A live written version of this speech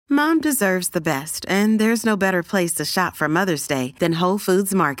Mom deserves the best, and there's no better place to shop for Mother's Day than Whole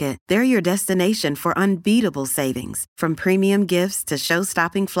Foods Market. They're your destination for unbeatable savings, from premium gifts to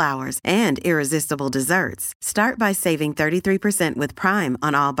show-stopping flowers and irresistible desserts. Start by saving 33% with Prime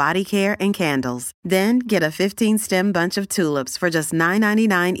on all body care and candles. Then get a 15-stem bunch of tulips for just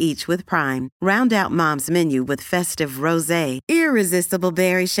 $9.99 each with Prime. Round out Mom's menu with festive rosé, irresistible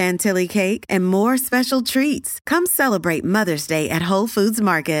berry chantilly cake, and more special treats. Come celebrate Mother's Day at Whole Foods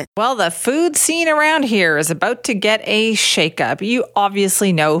Market. Well, the food scene around here is about to get a shakeup. You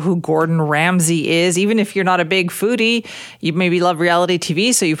obviously know who Gordon Ramsay is. Even if you're not a big foodie, you maybe love reality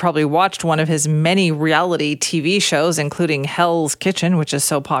TV, so you've probably watched one of his many reality TV shows, including Hell's Kitchen, which is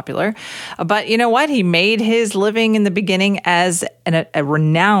so popular. But you know what? He made his living in the beginning as a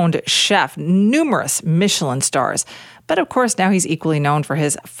renowned chef, numerous Michelin stars. But of course, now he's equally known for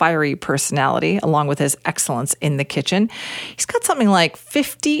his fiery personality, along with his excellence in the kitchen. He's got something like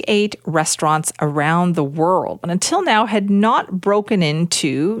 58 restaurants around the world, and until now had not broken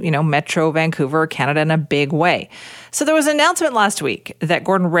into, Metro Vancouver, Canada in a big way. So there was an announcement last week that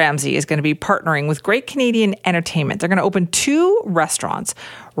Gordon Ramsay is going to be partnering with Great Canadian Entertainment. They're going to open 2 restaurants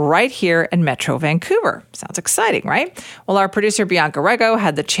right here in Metro Vancouver. Sounds exciting, right? Well, our producer Bianca Rego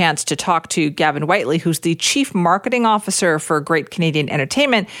had the chance to talk to Gavin Whiteley, who's the Chief Marketing Officer for Great Canadian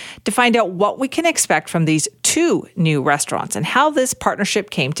Entertainment, to find out what we can expect from these 2 new restaurants and how this partnership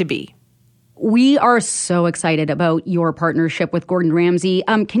came to be. We are so excited about your partnership with Gordon Ramsay.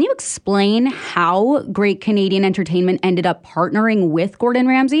 Can you explain how Great Canadian Entertainment ended up partnering with Gordon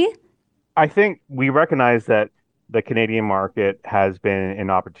Ramsay? I think we recognize that the Canadian market has been an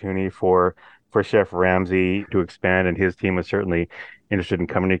opportunity for Chef Ramsay to expand, and his team was certainly interested in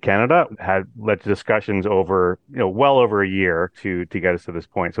coming to Canada. Had led to discussions over, well over a year to get us to this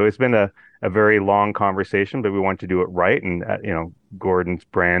point. So it's been a very long conversation, but we want to do it right. And, Gordon's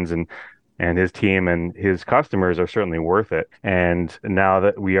brands and his team and his customers are certainly worth it. And now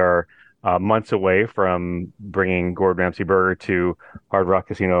that we are months away from bringing Gordon Ramsay Burger to Hard Rock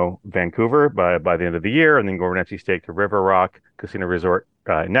Casino Vancouver by the end of the year, and then Gordon Ramsay Steak to River Rock Casino Resort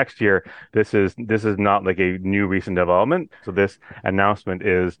next year, this is not like a new recent development. So this announcement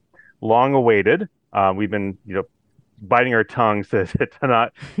is long awaited. We've been biting our tongues to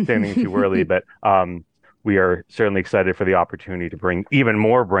not say anything too early, but we are certainly excited for the opportunity to bring even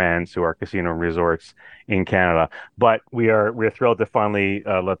more brands to our casino resorts in Canada. But we're thrilled to finally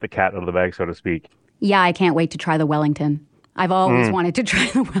let the cat out of the bag, so to speak. Yeah, I can't wait to try the Wellington. I've always wanted to try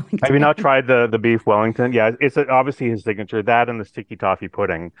the Wellington. Have you not tried the beef Wellington? Yeah, it's obviously his signature. That and the sticky toffee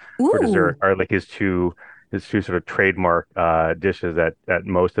pudding for dessert are like his two sort of trademark dishes at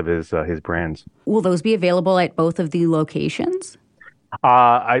most of his brands. Will those be available at both of the locations?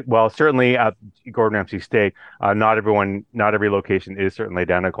 Certainly at Gordon Ramsay Steak, not every location is certainly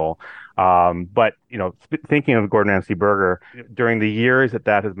identical. But thinking of Gordon Ramsay Burger, during the years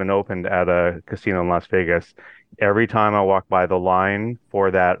that has been opened at a casino in Las Vegas, every time I walked by, the line for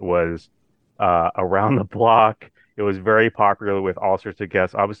that was around the block. It was very popular with all sorts of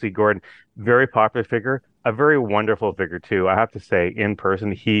guests. Obviously, Gordon, very popular figure, a very wonderful figure too. I have to say, in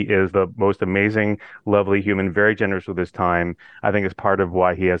person, he is the most amazing, lovely human, very generous with his time. I think it's part of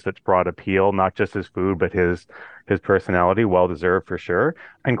why he has such broad appeal, not just his food, but his personality, well-deserved for sure.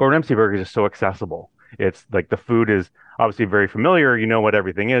 And Gordon Ramsay Burger is just so accessible. It's like the food is obviously very familiar. You know what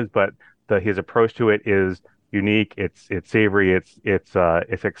everything is, but his approach to it is unique. It's savory. It's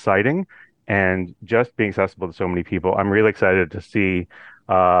exciting. And just being accessible to so many people, I'm really excited to see.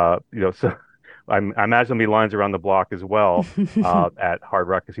 So I imagine there'll be lines around the block as well at Hard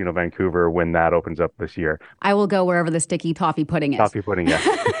Rock Casino Vancouver when that opens up this year. I will go wherever the sticky toffee pudding is. Toffee pudding,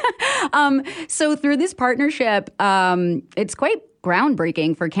 yeah. So through this partnership, it's quite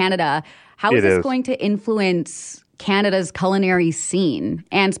groundbreaking for Canada. How is this going to influence Canada's culinary scene,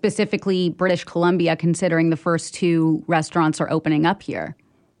 and specifically British Columbia, considering the first 2 restaurants are opening up here?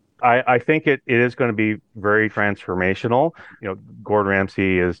 I think it is going to be very transformational. Gordon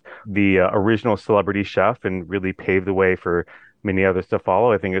Ramsay is the original celebrity chef and really paved the way for many others to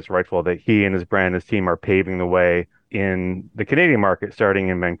follow. I think it's rightful that he and his brand, his team are paving the way in the Canadian market, starting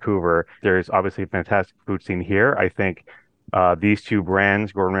in Vancouver. There's obviously a fantastic food scene here. I think these 2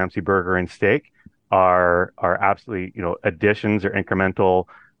 brands, Gordon Ramsay Burger and Steak, are absolutely, additions or incremental.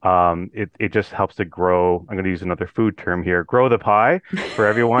 It just helps to grow. I'm going to use another food term here, grow the pie for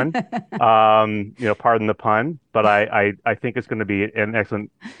everyone. Pardon the pun, but I think it's going to be an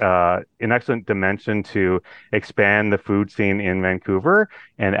excellent dimension to expand the food scene in Vancouver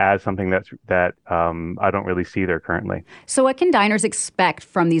and add something that I don't really see there currently. So what can diners expect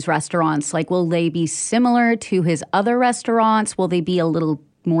from these restaurants? Like, will they be similar to his other restaurants? Will they be a little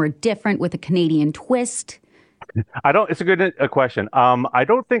more different with a Canadian twist? It's a good question. I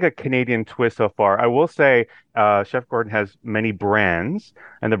don't think a Canadian twist so far. I will say, Chef Gordon has many brands,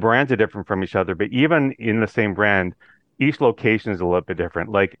 and the brands are different from each other. But even in the same brand, each location is a little bit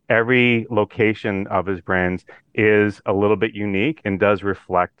different. Like every location of his brands is a little bit unique and does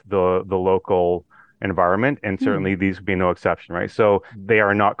reflect the local environment. And certainly these would be no exception, right? So they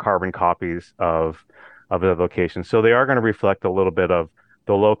are not carbon copies of the location. So they are going to reflect a little bit of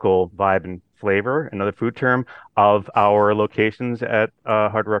the local vibe and flavor, another food term, of our locations at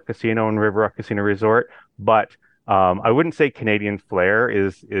Hard Rock Casino and River Rock Casino Resort. But I wouldn't say Canadian flair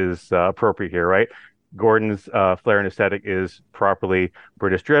is appropriate here, right? Gordon's flair and aesthetic is properly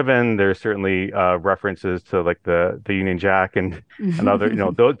British driven. There's certainly references to like the Union Jack and other,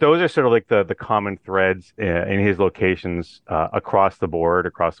 those are sort of like the common threads in his locations across the board,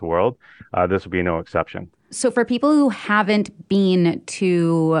 across the world. This will be no exception. So for people who haven't been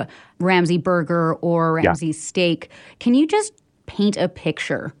to Ramsey Burger or Ramsey Steak, can you just paint a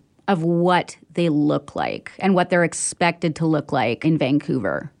picture of what they look like and what they're expected to look like in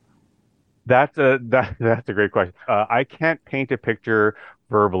Vancouver? That's a great question. I can't paint a picture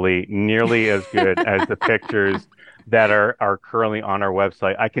verbally nearly as good as the pictures that are currently on our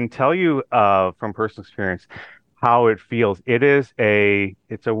website. I can tell you from personal experience how it feels. It's a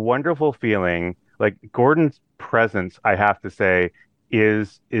wonderful feeling. Like Gordon's presence, I have to say,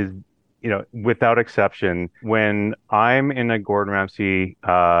 is without exception. When I'm in a Gordon Ramsay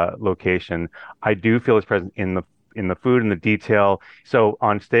location, I do feel his presence in the food and the detail. So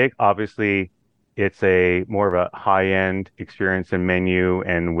on steak, obviously, it's a more of a high-end experience and menu,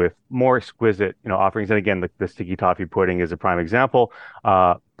 and with more exquisite, offerings. And again, the sticky toffee pudding is a prime example.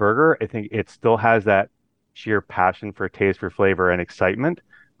 Burger, I think it still has that sheer passion for taste, for flavor, and excitement.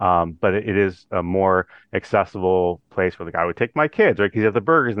 But it is a more accessible place where I would take my kids, right? Because you have the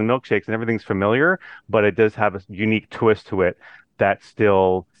burgers and the milkshakes and everything's familiar, but it does have a unique twist to it that's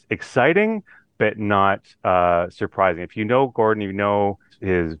still exciting, but not surprising. If you know Gordon, you know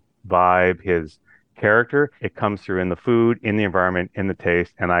his vibe, his character. It comes through in the food, in the environment, in the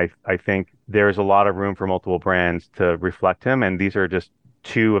taste. And I think there's a lot of room for multiple brands to reflect him. And these are just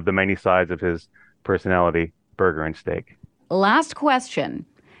two of the many sides of his personality, burger and steak. Last question.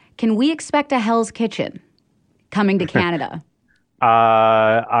 Can we expect a Hell's Kitchen coming to Canada?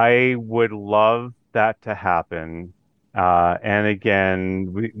 I would love that to happen. And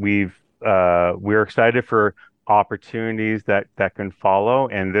again, we're excited for opportunities that can follow.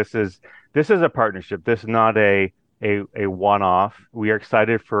 And this is a partnership. This is not a one-off. We are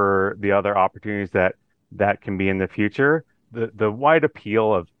excited for the other opportunities that can be in the future. The wide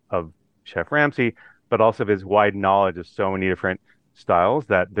appeal of Chef Ramsay, but also of his wide knowledge of so many different styles,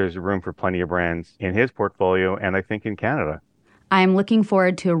 that there's room for plenty of brands in his portfolio, and I think in Canada. I'm looking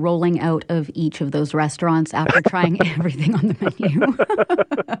forward to rolling out of each of those restaurants after trying everything on the menu.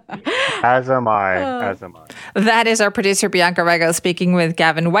 As am I. That is our producer, Bianca Rego, speaking with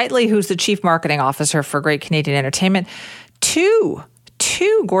Gavin Whiteley, who's the Chief Marketing Officer for Great Canadian Entertainment. Two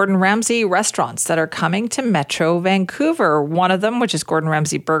Gordon Ramsay restaurants that are coming to Metro Vancouver. One of them, which is Gordon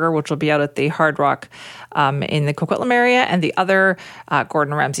Ramsay Burger, which will be out at the Hard Rock in the Coquitlam area, and the other,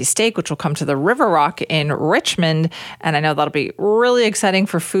 Gordon Ramsay Steak, which will come to the River Rock in Richmond. And I know that'll be really exciting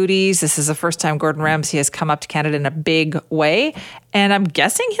for foodies. This is the first time Gordon Ramsay has come up to Canada in a big way, and I'm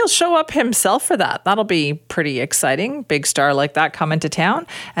guessing he'll show up himself for that. That'll be pretty exciting. Big star like that coming to town,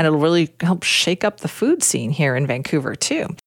 and it'll really help shake up the food scene here in Vancouver too.